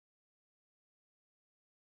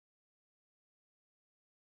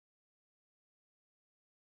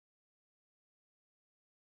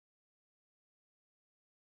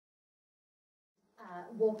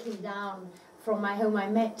walking down from my home, I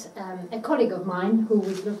met a colleague of mine who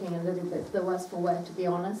was looking a little bit the worse for wear, to be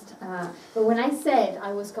honest. But when I said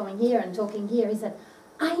I was coming here and talking here, he said,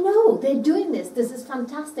 I know, they're doing this. This is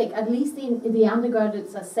fantastic. At least the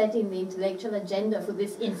undergraduates are setting the intellectual agenda for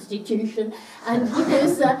this institution. And he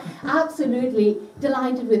was absolutely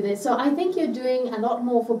delighted with this. So I think you're doing a lot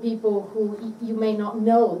more for people who you may not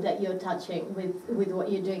know that you're touching with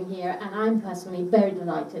what you're doing here. And I'm personally very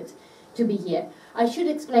delighted to be here. I should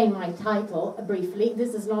explain my title briefly.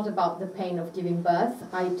 This is not about the pain of giving birth.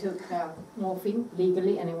 I took morphine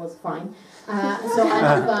legally and it was fine. So I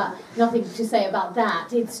have nothing to say about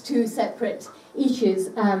that. It's two separate issues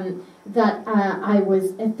that I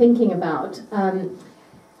was thinking about.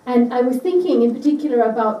 And I was thinking in particular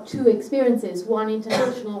about two experiences, one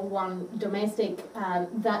international, one domestic,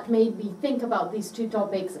 that made me think about these two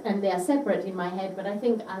topics, and they are separate in my head, but I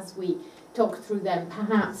think as we talk through them,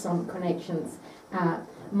 perhaps some connections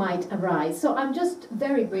might arise. So I'm just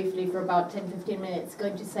very briefly, for about 10-15 minutes,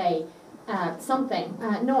 going to say something,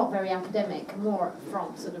 not very academic, more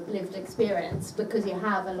from sort of lived experience, because you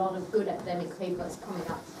have a lot of good academic papers coming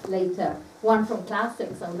up later. One from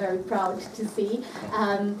classics I'm very proud to see.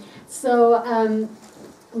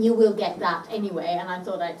 You will get that anyway, and I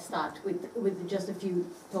thought I'd start with just a few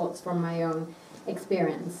thoughts from my own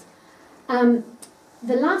experience.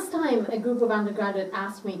 The last time a group of undergraduates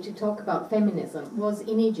asked me to talk about feminism was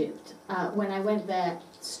in Egypt, when I went there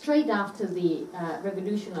straight after the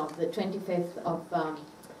revolution of the 25th of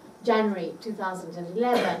January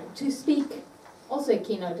 2011 to speak, also a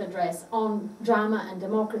keynote address, on drama and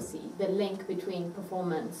democracy, the link between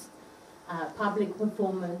performance, public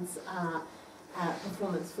performance,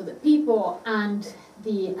 performance for the people, and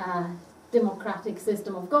the democratic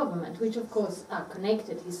system of government, which of course are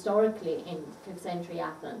connected historically in 5th century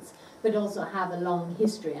Athens, but also have a long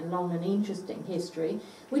history, and long and interesting history,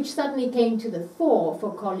 which suddenly came to the fore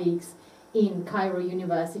for colleagues in Cairo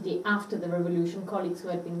University after the revolution, colleagues who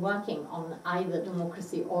had been working on either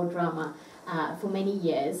democracy or drama for many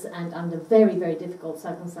years, and under very, very difficult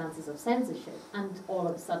circumstances of censorship, and all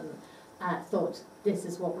of a sudden thought, this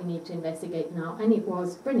is what we need to investigate now, and it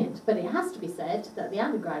was brilliant. But it has to be said that the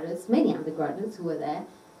undergraduates, many undergraduates who were there,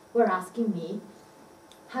 were asking me,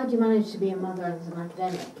 how do you manage to be a mother and an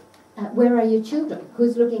academic? Where are your children?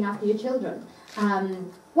 Who's looking after your children?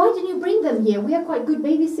 Why didn't you bring them here? We are quite good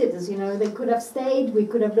babysitters, you know, they could have stayed, we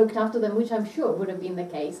could have looked after them, which I'm sure would have been the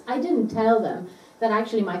case. I didn't tell them that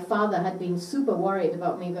actually my father had been super worried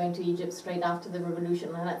about me going to Egypt straight after the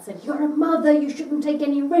revolution, and had said, you're a mother, you shouldn't take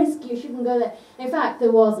any risk, you shouldn't go there. In fact,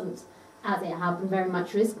 there wasn't, as it happened, very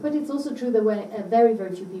much risk, but it's also true there were very,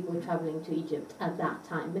 very few people traveling to Egypt at that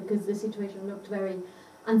time, because the situation looked very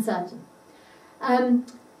uncertain.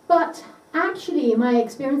 But actually, my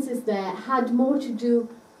experiences there had more to do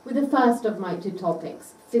with the first of my two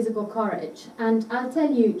topics, physical courage. And I'll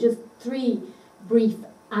tell you just three brief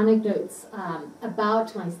anecdotes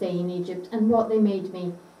about my stay in Egypt and what they made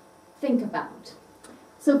me think about.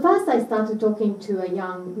 So first I started talking to a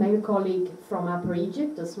young male colleague from Upper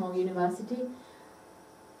Egypt, a small university,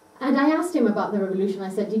 and I asked him about the revolution. I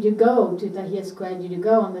said, did you go to Tahrir Square? Did you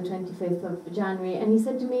go on the 25th of January? And he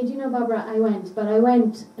said to me, do you know, Barbara, I went, but I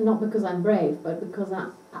went not because I'm brave, but because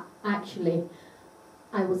I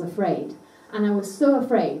was afraid. And I was so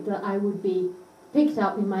afraid that I would be picked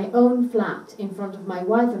up in my own flat in front of my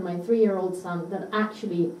wife and my 3-year-old son, that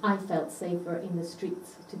actually I felt safer in the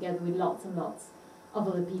streets together with lots and lots of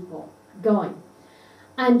other people going.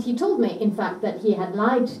 And he told me, in fact, that he had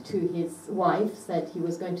lied to his wife, said he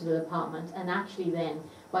was going to the apartment, and actually then,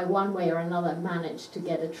 by one way or another, managed to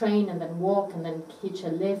get a train and then walk and then hitch a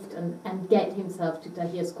lift and get himself to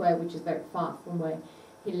Tahrir Square, which is very far from where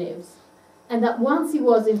he lives. And that once he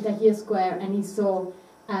was in Tahrir Square and he saw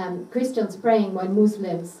Christians praying while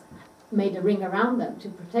Muslims made a ring around them to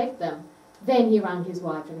protect them, then he rang his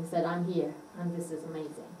wife and he said, I'm here, and this is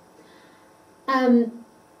amazing.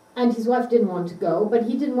 And his wife didn't want to go, but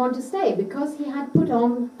he didn't want to stay because he had put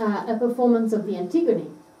on a performance of the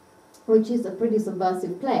Antigone, which is a pretty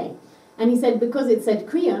subversive play. And he said because it said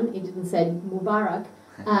Creon, it didn't say Mubarak,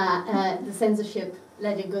 the censorship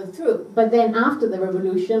let it go through. But then after the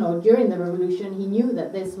revolution, or during the revolution, he knew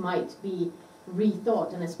that this might be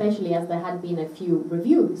rethought, and especially as there had been a few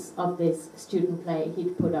reviews of this student play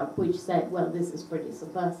he'd put up, which said, well, this is pretty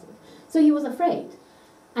subversive. So he was afraid.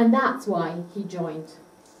 And that's why he joined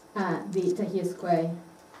the Tahrir Square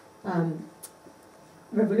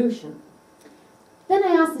revolution. Then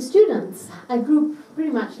I asked the students, a group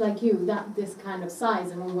pretty much like you, that this kind of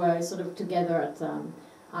size, and we were sort of together at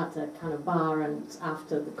a kind of bar and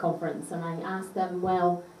after the conference, and I asked them,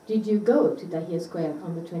 well, did you go to Tahrir Square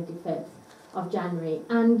on the 25th of January?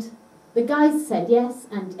 And the guys said yes,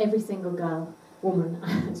 and every single woman,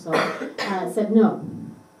 said no.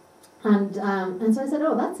 And so I said,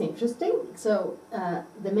 oh, that's interesting. So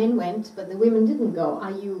the men went, but the women didn't go.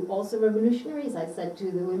 Are you also revolutionaries? I said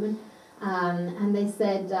to the women. And they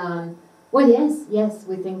said, well, yes,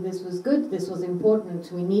 we think this was good, this was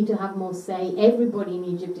important, we need to have more say. Everybody in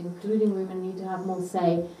Egypt, including women, need to have more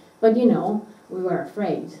say. But, you know, we were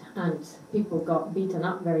afraid, and people got beaten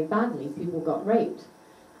up very badly, people got raped.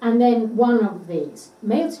 And then one of the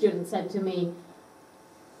male students said to me,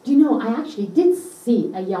 do you know, I actually did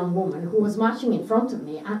see a young woman who was marching in front of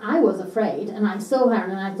me, and I was afraid, and I saw her,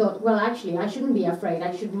 and I thought, well, actually, I shouldn't be afraid,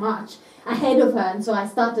 I should march ahead of her. And so I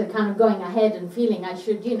started kind of going ahead and feeling I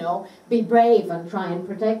should, you know, be brave and try and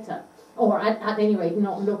protect her, or at any rate,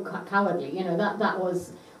 not look cowardly. You know, that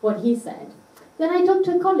was what he said. Then I talked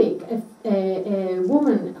to a colleague, a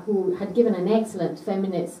woman who had given an excellent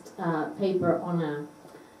feminist paper on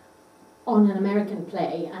an American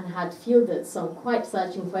play, and had fielded some quite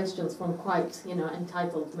searching questions from quite, you know,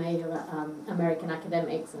 entitled male American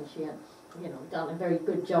academics, and she had, you know, done a very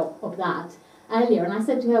good job of that earlier. And I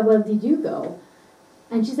said to her, well, did you go?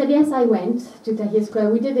 And she said, yes, I went to Tahrir Square.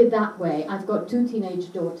 We did it that way. I've got 2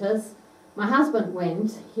 teenage daughters. My husband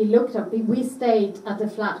went. He looked up. We stayed at a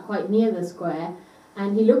flat quite near the square,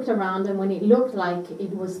 and he looked around, and when it looked like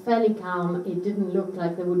it was fairly calm, it didn't look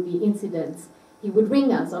like there would be incidents, he would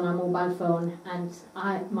ring us on our mobile phone, and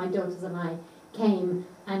my daughters and I came,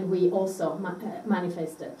 and we also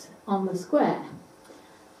manifested on the square.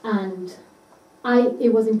 And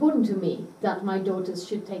it was important to me that my daughters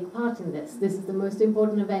should take part in this. This is the most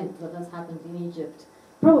important event that has happened in Egypt,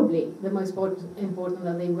 probably the most important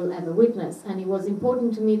that they will ever witness. And it was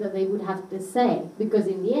important to me that they would have to say, because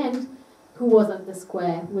in the end, who was at the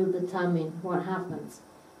square will determine what happens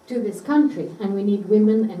to this country. And we need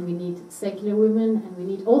women, and we need secular women, and we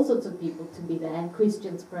need all sorts of people to be there,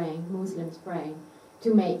 Christians praying, Muslims praying,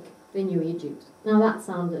 to make the new Egypt. Now that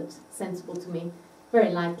sounded sensible to me, very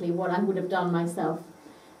likely what I would have done myself.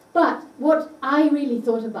 But what I really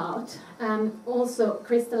thought about also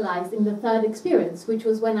crystallized in the third experience, which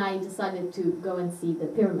was when I decided to go and see the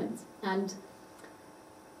pyramids. And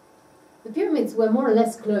the pyramids were more or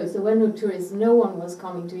less closed. There were no tourists. No one was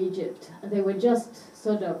coming to Egypt. They were just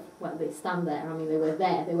sort of, well, they stand there. I mean, they were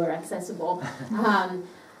there. They were accessible.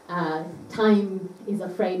 Time is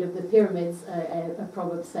afraid of the pyramids. A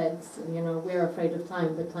proverb says, you know, we're afraid of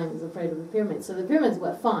time, but time is afraid of the pyramids. So the pyramids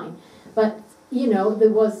were fine. But, you know,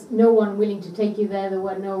 there was no one willing to take you there. There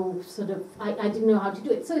were no sort of, I didn't know how to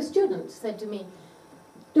do it. So a student said to me,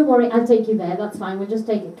 don't worry, I'll take you there. That's fine. We'll just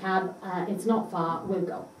take a cab. It's not far. We'll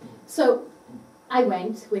go. So I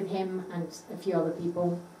went with him and a few other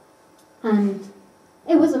people, and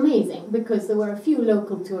it was amazing because there were a few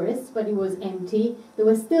local tourists, but it was empty. There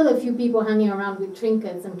were still a few people hanging around with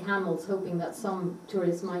trinkets and camels, hoping that some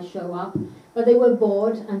tourists might show up, but they were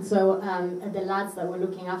bored, and so the lads that were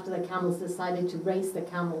looking after the camels decided to race the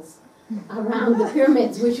camels around the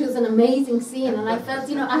pyramids, which was an amazing scene. And I felt,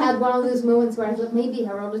 you know, I had one of those moments where I thought maybe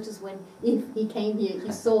Herodotus, if he came here,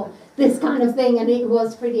 he saw this kind of thing, and it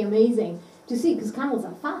was pretty amazing to see, because camels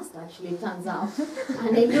are fast, actually, it turns out,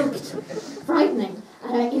 and they looked frightening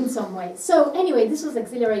in some way. So anyway, this was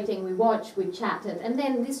exhilarating. We watched, we chatted, and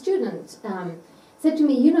then the student said to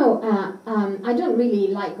me, you know, I don't really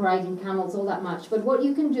like riding camels all that much, but what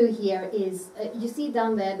you can do here is, you see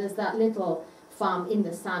down there, there's that little farm in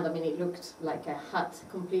the sand. I mean, it looked like a hut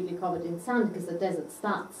completely covered in sand, because the desert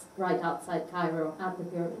starts right outside Cairo at the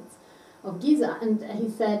pyramids of Giza. And he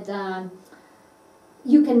said,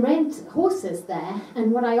 you can rent horses there,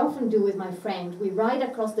 and what I often do with my friend, we ride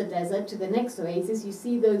across the desert to the next oasis. You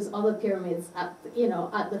see those other pyramids at, you know,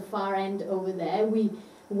 at the far end over there. We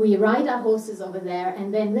ride our horses over there,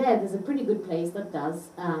 and then there's a pretty good place that does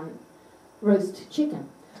roast chicken.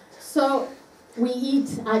 So we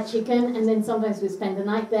eat our chicken, and then sometimes we spend the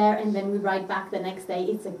night there, and then we ride back the next day.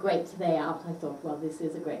 It's a great day out. I thought, well, this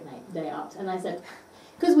is a great day out. And I said,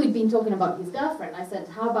 because we'd been talking about his girlfriend, I said,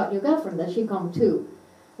 how about your girlfriend? Does she come too?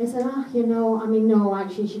 They said, you know, I mean, no,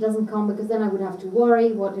 actually, she doesn't come, because then I would have to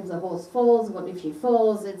worry. What if the horse falls? What if she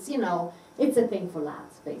falls? It's, you know, it's a thing for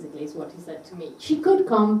lads, basically, is what he said to me. She could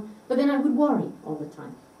come, but then I would worry all the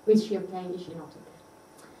time. Is she okay? Is she not okay?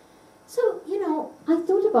 So, you know, I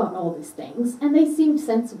thought about all these things, and they seemed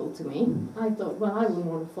sensible to me. I thought, well, I wouldn't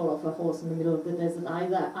want to fall off a horse in the middle of the desert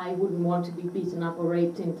either. I wouldn't want to be beaten up or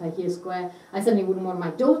raped in Tahrir Square. I certainly wouldn't want my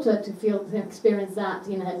daughter to experience that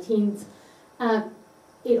in her teens.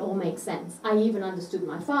 it all makes sense. I even understood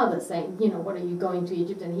my father saying, you know, what are you going to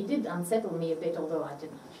Egypt? And he did unsettle me a bit, although I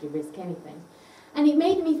didn't actually risk anything. And it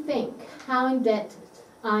made me think how indebted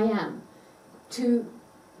I am to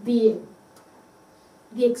the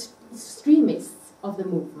extremists of the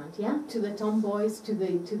movement, yeah, to the tomboys, to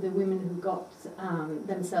the women who got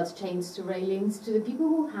themselves chained to railings, to the people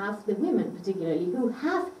who have, the women particularly, who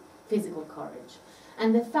have physical courage.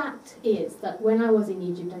 And the fact is that when I was in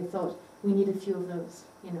Egypt, I thought, we need a few of those.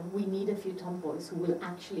 You know, we need a few tomboys who will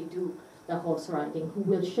actually do the horse riding, who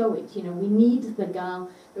will show it. You know, we need the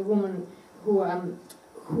girl, the woman who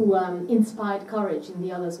inspired courage in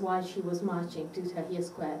the others while she was marching to Tahrir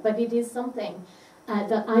Square. But it is something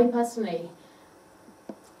that I personally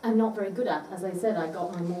am not very good at. As I said, I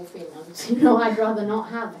got my morphine, and you know, I'd rather not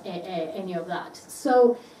have any of that.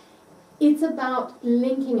 So it's about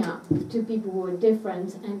linking up to people who are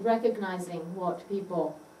different and recognizing what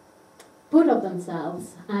people put of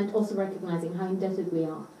themselves, and also recognizing how indebted we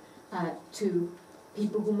are to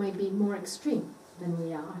people who may be more extreme than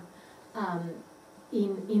we are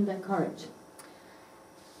in their courage.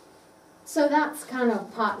 So that's kind of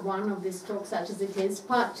part one of this talk, such as it is.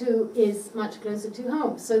 Part two is much closer to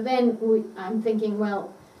home. So then I'm thinking,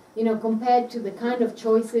 well, you know, compared to the kind of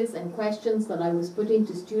choices and questions that I was putting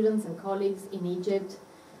to students and colleagues in Egypt,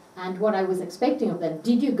 and what I was expecting of them.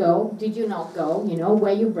 Did you go? Did you not go? You know,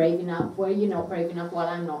 were you brave enough? Were you not brave enough? Well,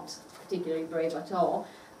 I'm not particularly brave at all.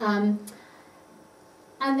 And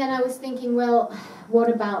then I was thinking, well, what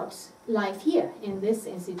about life here in this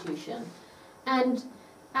institution? And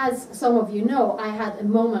as some of you know, I had a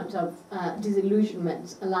moment of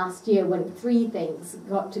disillusionment last year when three things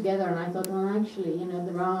got together, and I thought, well, actually, you know,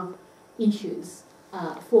 there are issues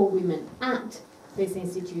for women at these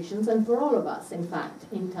institutions, and for all of us, in fact,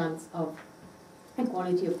 in terms of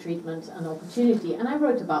equality of treatment and opportunity. And I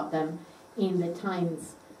wrote about them in the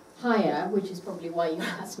Times Higher, which is probably why you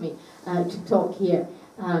asked me to talk here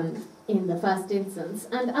in the first instance.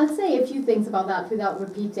 And I'll say a few things about that without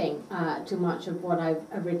repeating too much of what I've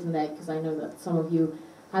written there, because I know that some of you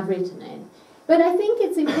have written it. But I think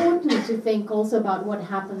it's important to think also about what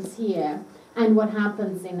happens here and what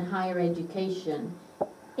happens in higher education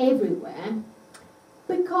everywhere.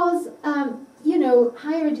 Because, you know,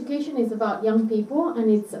 higher education is about young people,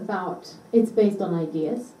 and it's based on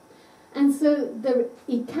ideas. And so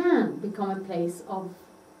it can become a place of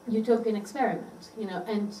utopian experiment, you know,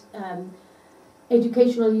 and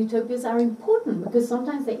educational utopias are important because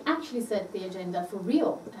sometimes they actually set the agenda for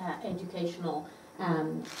real educational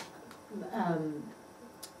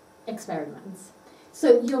experiments.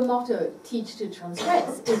 So your motto, teach to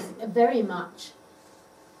transgress, is very much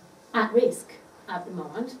at risk at the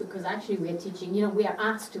moment, because actually we are teaching, you know, we are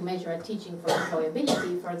asked to measure our teaching for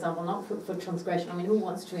employability, for example, not for transgression. I mean, who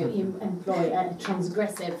wants to employ a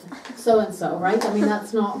transgressive so-and-so, right? I mean,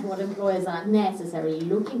 that's not what employers are necessarily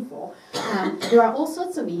looking for. There are all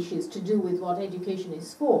sorts of issues to do with what education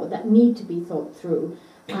is for that need to be thought through,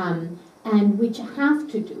 and which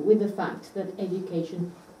have to do with the fact that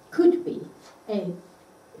education could be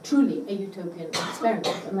truly a utopian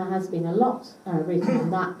experiment, and there has been a lot written in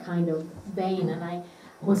that kind of vein, and I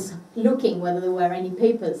was looking whether there were any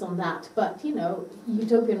papers on that, but you know,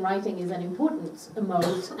 utopian writing is an important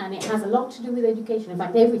mode, and it has a lot to do with education, in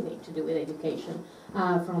fact everything to do with education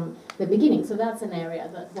from the beginning, so that's an area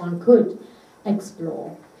that one could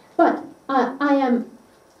explore. But I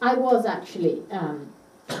was actually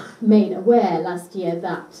made aware last year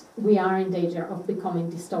that we are in danger of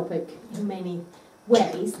becoming dystopic in many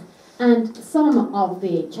ways, and some of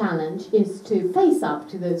the challenge is to face up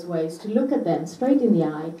to those ways, to look at them straight in the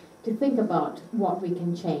eye, to think about what we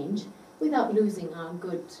can change without losing our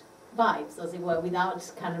good vibes, as it were, without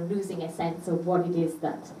kind of losing a sense of what it is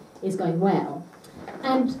that is going well.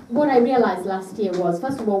 And what I realized last year was,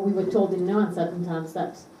 first of all, we were told in no uncertain terms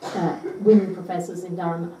that women professors in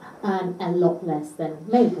Durham earn a lot less than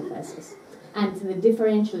male professors. And the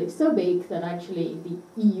differential is so big that actually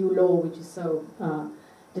the EU law, which is so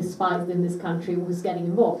despised in this country, was getting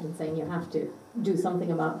involved and saying you have to do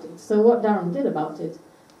something about it. So what Durham did about it,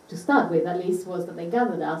 to start with at least, was that they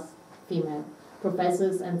gathered us, female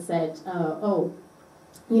professors, and said, oh,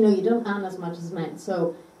 you know, you don't earn as much as men,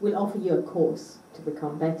 so we'll offer you a course to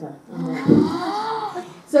become better.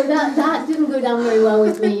 So that didn't go down very well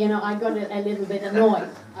with me. You know, I got a little bit annoyed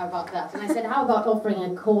about that. And I said, how about offering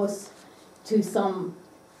a course to some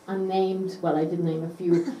unnamed, well, I did name a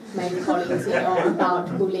few male colleagues, you know,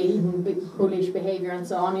 about bullish behavior and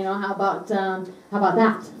so on, you know, how about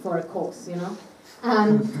that for a course, you know?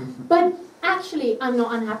 But actually, I'm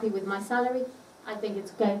not unhappy with my salary. I think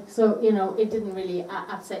it's okay. So, you know, it didn't really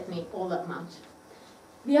upset me all that much.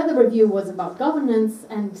 The other review was about governance,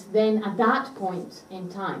 and then at that point in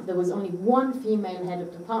time, there was only one female head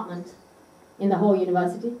of department in the whole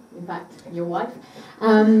university, in fact, your wife,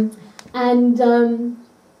 and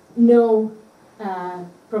no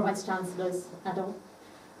pro-vice chancellors at all,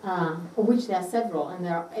 of which there are several, and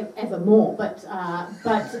there are ever more, but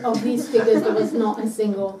of these figures, there was not a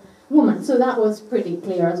single woman. So that was pretty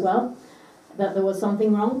clear as well, that there was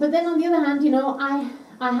something wrong. But then on the other hand, you know, I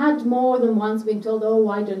had more than once been told, oh,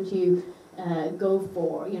 why don't you go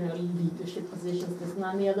for, you know, leadership positions, this and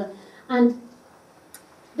that and the other. And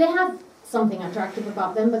they have something attractive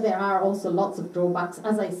about them, but there are also lots of drawbacks,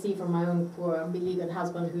 as I see from my own poor beleaguered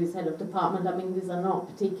husband who is head of department. I mean, these are not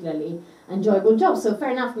particularly enjoyable jobs, so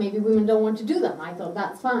fair enough, maybe women don't want to do them. I thought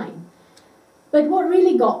that's fine. But what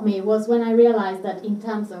really got me was when I realized that in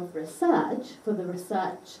terms of research, for the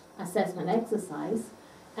research assessment exercise,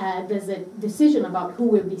 there's a decision about who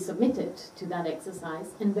will be submitted to that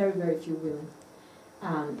exercise, and very, very few women.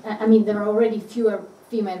 I mean, there are already fewer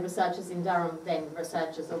female researchers in Durham than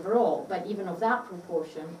researchers overall, but even of that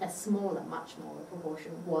proportion, a smaller, much smaller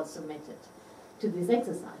proportion was submitted to this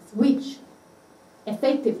exercise, which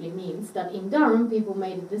effectively means that in Durham, people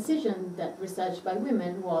made a decision that research by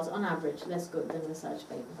women was, on average, less good than research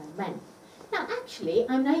by men. Now, actually,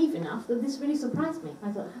 I'm naive enough that this really surprised me.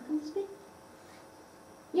 I thought, how can this be?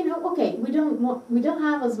 You know, okay, we don't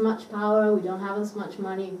have as much power, we don't have as much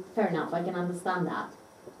money. Fair enough, I can understand that.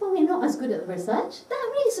 But we're not as good at the research. That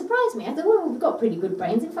really surprised me. I thought, well, we've got pretty good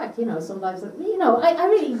brains. In fact, you know, sometimes, you know, I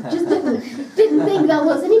really just didn't think that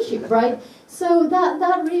was an issue, right? So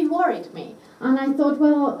that really worried me. And I thought,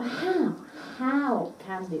 well, how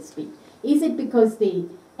can this be? Is it because the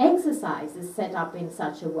exercise is set up in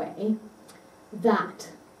such a way that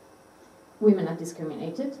women are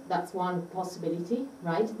discriminated? That's one possibility,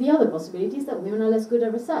 right? The other possibility is that women are less good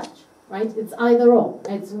at research, right? It's either or.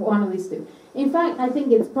 It's one of these two. In fact, I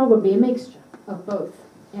think it's probably a mixture of both.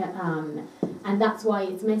 And that's why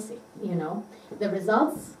it's messy, you know. The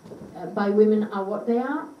results by women are what they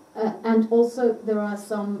are. And also there are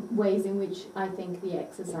some ways in which I think the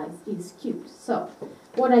exercise is skewed. So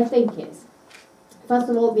what I think is, first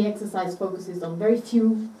of all, the exercise focuses on very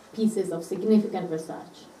few pieces of significant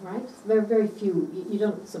research, right? Very, very few. You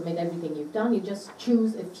don't submit everything you've done. You just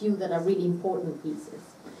choose a few that are really important pieces.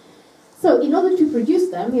 So in order to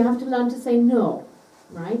produce them, you have to learn to say no,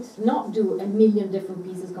 right? Not do a million different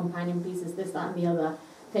pieces, companion pieces, this, that, and the other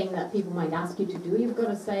thing that people might ask you to do. You've got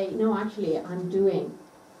to say, no, actually, I'm doing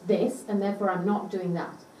this, and therefore I'm not doing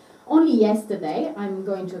that. Only yesterday, I'm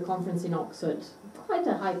going to a conference in Oxford, quite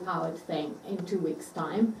a high-powered thing, in 2 weeks'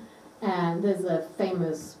 time, and there's a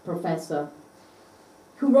famous professor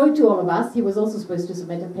who wrote to all of us. He was also supposed to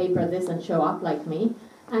submit a paper at this and show up like me,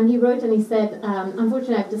 and he wrote and he said,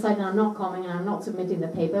 unfortunately I've decided I'm not coming and I'm not submitting the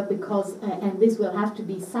paper because, and this will have to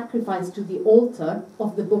be sacrificed to the altar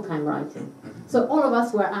of the book I'm writing. So all of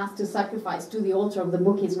us were asked to sacrifice to the altar of the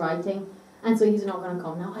book he's writing, and so he's not going to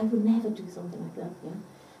come. Now, I would never do something like that, yeah?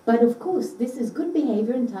 But of course, this is good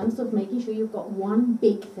behavior in terms of making sure you've got one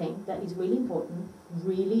big thing that is really important,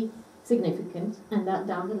 really significant, and that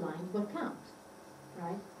down the line will count,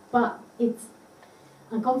 right? But it's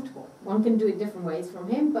uncomfortable. One can do it different ways from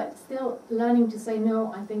him, but still learning to say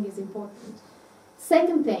no, I think, is important.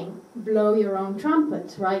 Second thing, blow your own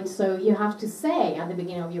trumpet, right? So you have to say at the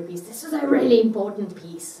beginning of your piece, this is a really important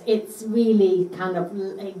piece. It's really kind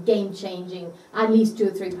of game-changing, at least 2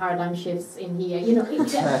 or 3 paradigm shifts in here. You know,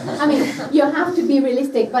 I mean, you have to be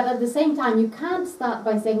realistic, but at the same time, you can't start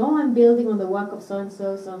by saying, oh, I'm building on the work of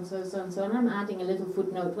so-and-so, so-and-so, so-and-so, and I'm adding a little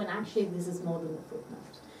footnote, when actually this is more than a footnote.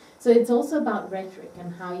 So it's also about rhetoric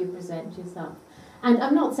and how you present yourself. And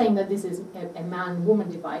I'm not saying that this is a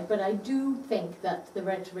man-woman divide, but I do think that the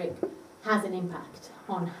rhetoric has an impact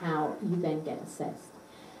on how you then get assessed.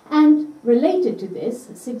 And related to this,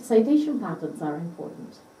 citation patterns are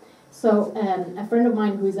important. So a friend of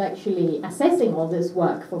mine who is actually assessing all this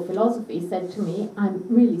work for philosophy said to me, I'm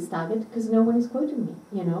really staggered because no one is quoting me,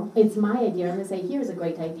 you know. It's my idea, and they say, here's a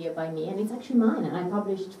great idea by me, and it's actually mine, and I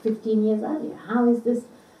published 15 years earlier. How is this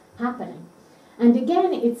happening? And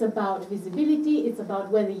again, it's about visibility, it's about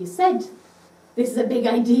whether you said, this is a big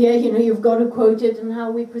idea, you know, you've got to quote it, and how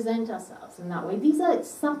we present ourselves in that way. These are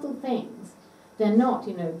subtle things. They're not,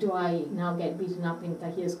 you know, do I now get beaten up in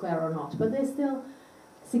Tahrir Square or not? But they're still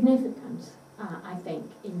significant, I think,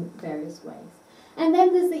 in various ways. And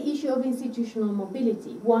then there's the issue of institutional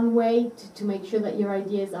mobility. One way to make sure that your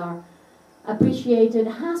ideas are appreciated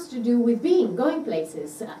has to do with going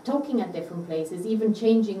places, talking at different places, even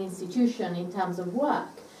changing institution in terms of work.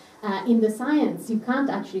 In the science, you can't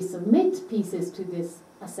actually submit pieces to this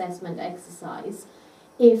assessment exercise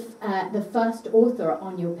if the first author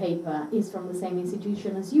on your paper is from the same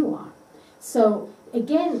institution as you are. So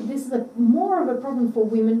again, this is more of a problem for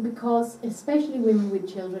women because especially women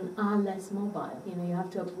with children are less mobile. You know, you have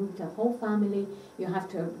to uproot a whole family, you have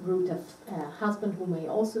to uproot a husband who may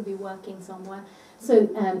also be working somewhere. So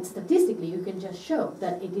statistically, you can just show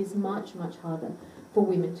that it is much, much harder for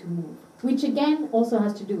women to move, which again also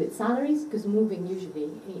has to do with salaries, because moving usually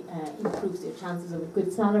improves your chances of a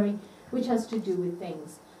good salary, which has to do with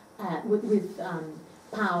things, with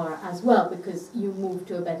power as well, because you move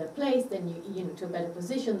to a better place, then you know, to a better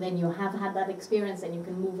position, then you have had that experience and you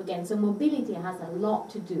can move again. So mobility has a lot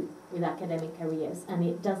to do with academic careers, and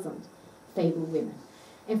it doesn't favor women.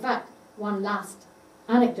 In fact, one last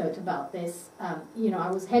anecdote about this, you know,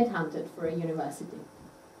 I was headhunted for a university.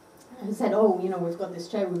 And said, oh, you know, we've got this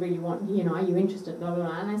chair, we really want, you know, are you interested, blah, blah,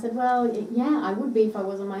 blah. And I said, well, yeah, I would be if I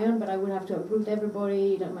was on my own, but I would have to uproot everybody,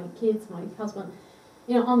 you know, my kids, my husband.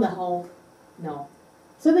 You know, on the whole, no.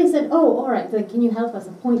 So they said, oh, all right, then can you help us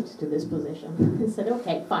appoint to this position? I said,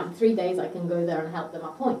 okay, fine, 3 days I can go there and help them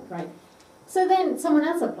appoint, right? So then someone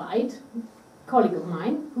else applied, a colleague of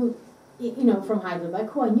mine, who, you know, from Heidelberg,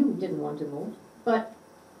 who I knew didn't want to move, but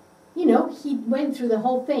you know, he went through the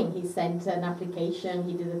whole thing. He sent an application,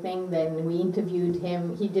 he did the thing, then we interviewed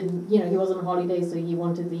him. He didn't, you know, he was on holiday, so he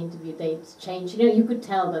wanted the interview dates changed. You know, you could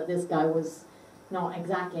tell that this guy was not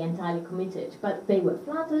exactly entirely committed, but they were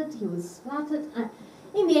flattered, he was flattered. And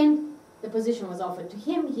in the end, the position was offered to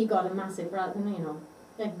him. He got a massive, you know,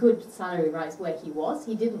 a good salary rise where he was.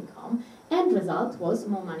 He didn't come. End result was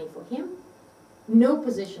more money for him, no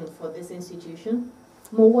position for this institution,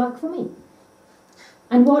 more work for me.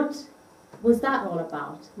 And what was that all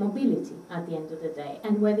about? Mobility at the end of the day,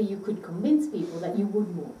 and whether you could convince people that you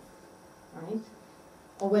would move, right?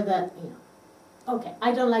 Or whether, you know, okay,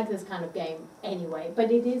 I don't like this kind of game anyway,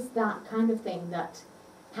 but it is that kind of thing that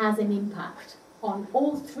has an impact on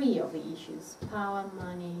all three of the issues, power,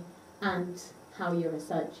 money, and how your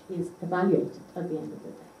research is evaluated at the end of the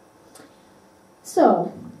day.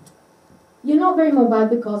 So, you're not very mobile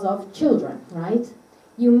because of children, right?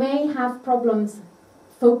 You may have problems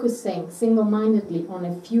focusing single-mindedly on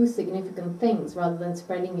a few significant things rather than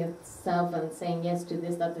spreading yourself and saying yes to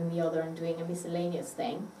this, that, and the other and doing a miscellaneous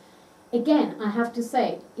thing. Again, I have to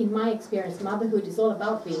say, in my experience, motherhood is all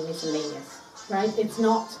about being miscellaneous, right? It's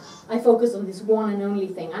not, I focus on this one and only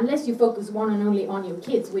thing. Unless you focus one and only on your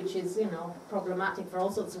kids, which is, you know, problematic for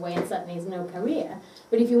all sorts of ways, and certainly is no career.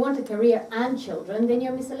 But if you want a career and children, then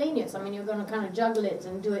you're miscellaneous. I mean, you're going to kind of juggle it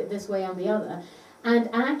and do it this way and the other. And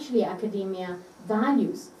actually, academia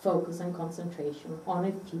values focus and concentration on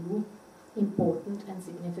a few important and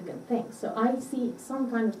significant things. So I see some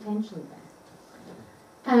kind of tension there.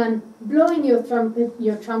 And blowing your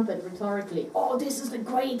trumpet rhetorically, oh, this is the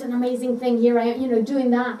great and amazing thing, here I am, you know,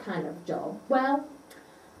 doing that kind of job. Well,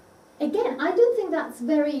 again, I don't think that's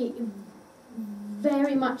very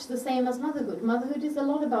much the same as motherhood. Motherhood is a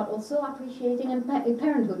lot about also appreciating, and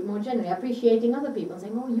parenthood more generally, appreciating other people and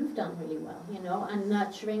saying, oh, you've done really well, you know, and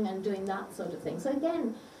nurturing and doing that sort of thing. So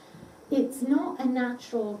again, it's not a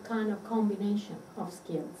natural kind of combination of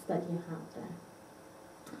skills that you have there.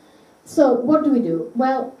 So what do we do?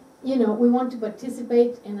 Well, you know, we want to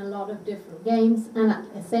participate in a lot of different games, and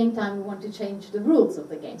at the same time we want to change the rules of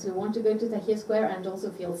the games. We want to go to Tahrir Square and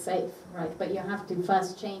also feel safe, right? But you have to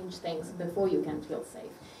first change things before you can feel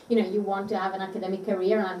safe. You know, you want to have an academic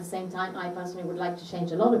career, and at the same time, I personally would like to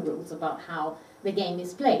change a lot of rules about how the game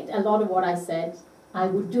is played. A lot of what I said, I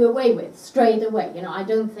would do away with straight away. You know, I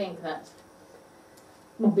don't think that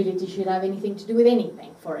mobility should have anything to do with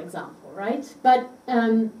anything, for example, right?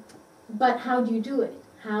 But how do you do it?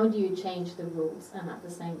 How do you change the rules and at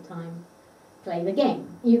the same time play the game?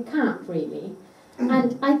 You can't really.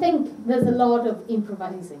 And I think there's a lot of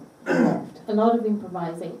improvising involved, a lot of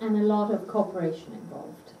improvising and a lot of cooperation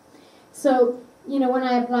involved. So, you know, when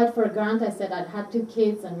I applied for a grant, I said I'd had 2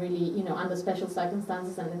 kids and really, you know, under special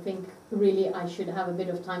circumstances, and I think really I should have a bit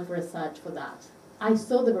of time for research for that. I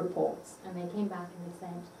saw the reports and they came back and they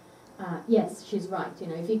said, yes, she's right. You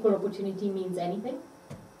know, if equal opportunity means anything,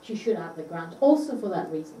 she should have the grant, also for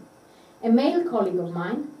that reason. A male colleague of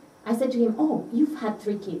mine, I said to him, oh, you've had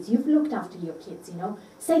 3 kids, you've looked after your kids, you know,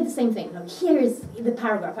 say the same thing. Look, here is the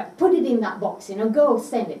paragraph, put it in that box, you know, go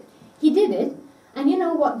send it. He did it, and you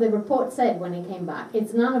know what the report said when he came back?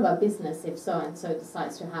 It's none of our business if so-and-so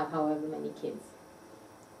decides to have however many kids.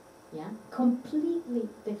 Yeah, completely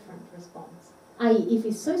different response. I.e., if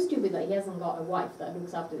he's so stupid that he hasn't got a wife that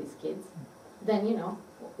looks after his kids, then, you know,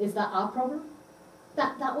 is that our problem?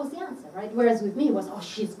 That was the answer, right? Whereas with me it was, oh,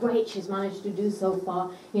 she's great, she's managed to do so far,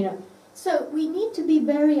 you know. So we need to be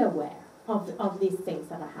very aware of these things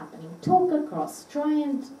that are happening. Talk across, try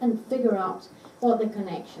and figure out what the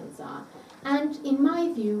connections are. And in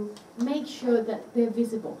my view, make sure that they're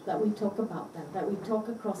visible, that we talk about them, that we talk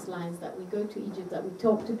across lines, that we go to Egypt, that we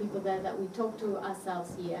talk to people there, that we talk to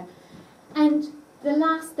ourselves here. And the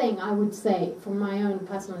last thing I would say from my own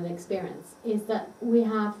personal experience is that we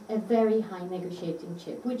have a very high negotiating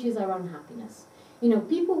chip, which is our own happiness. You know,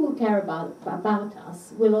 people who care about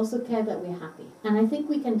us will also care that we're happy. And I think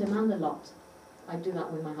we can demand a lot. I do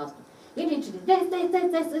that with my husband. You need to do this.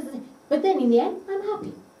 But then in the end, I'm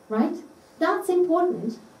happy, right? That's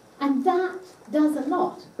important. And that does a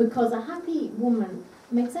lot, because a happy woman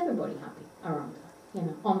makes everybody happy around her, you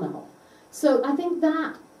know, on the whole. So I think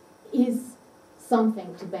that is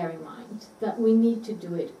something to bear in mind, that we need to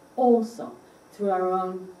do it also through our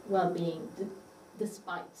own well-being,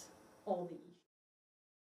 despite all the